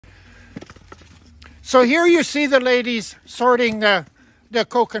So here you see the ladies sorting the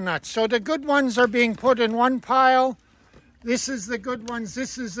coconuts. So the good ones are being put in one pile. This is the good ones.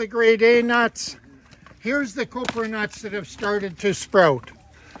 This is the grade A nuts. Here's the copra nuts that have started to sprout.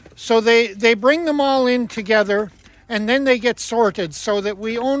 So they bring them all in together, and then they get sorted so that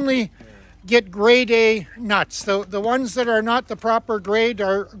we only get grade A nuts. The ones that are not the proper grade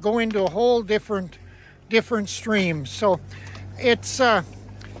are go into a whole different stream. So it's a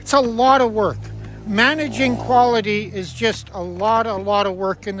lot of work. Managing quality is just a lot of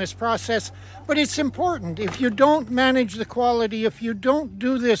work in this process, but it's important. If you don't manage the quality, if you don't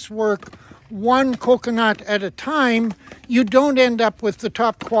do this work one coconut at a time, you don't end up with the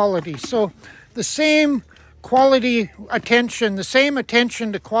top quality. So the same quality attention, the same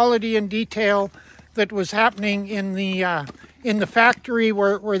attention to quality and detail that was happening in the factory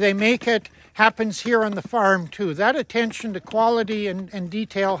where they make it happens here on the farm too. That attention to quality and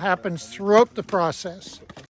detail happens throughout the process.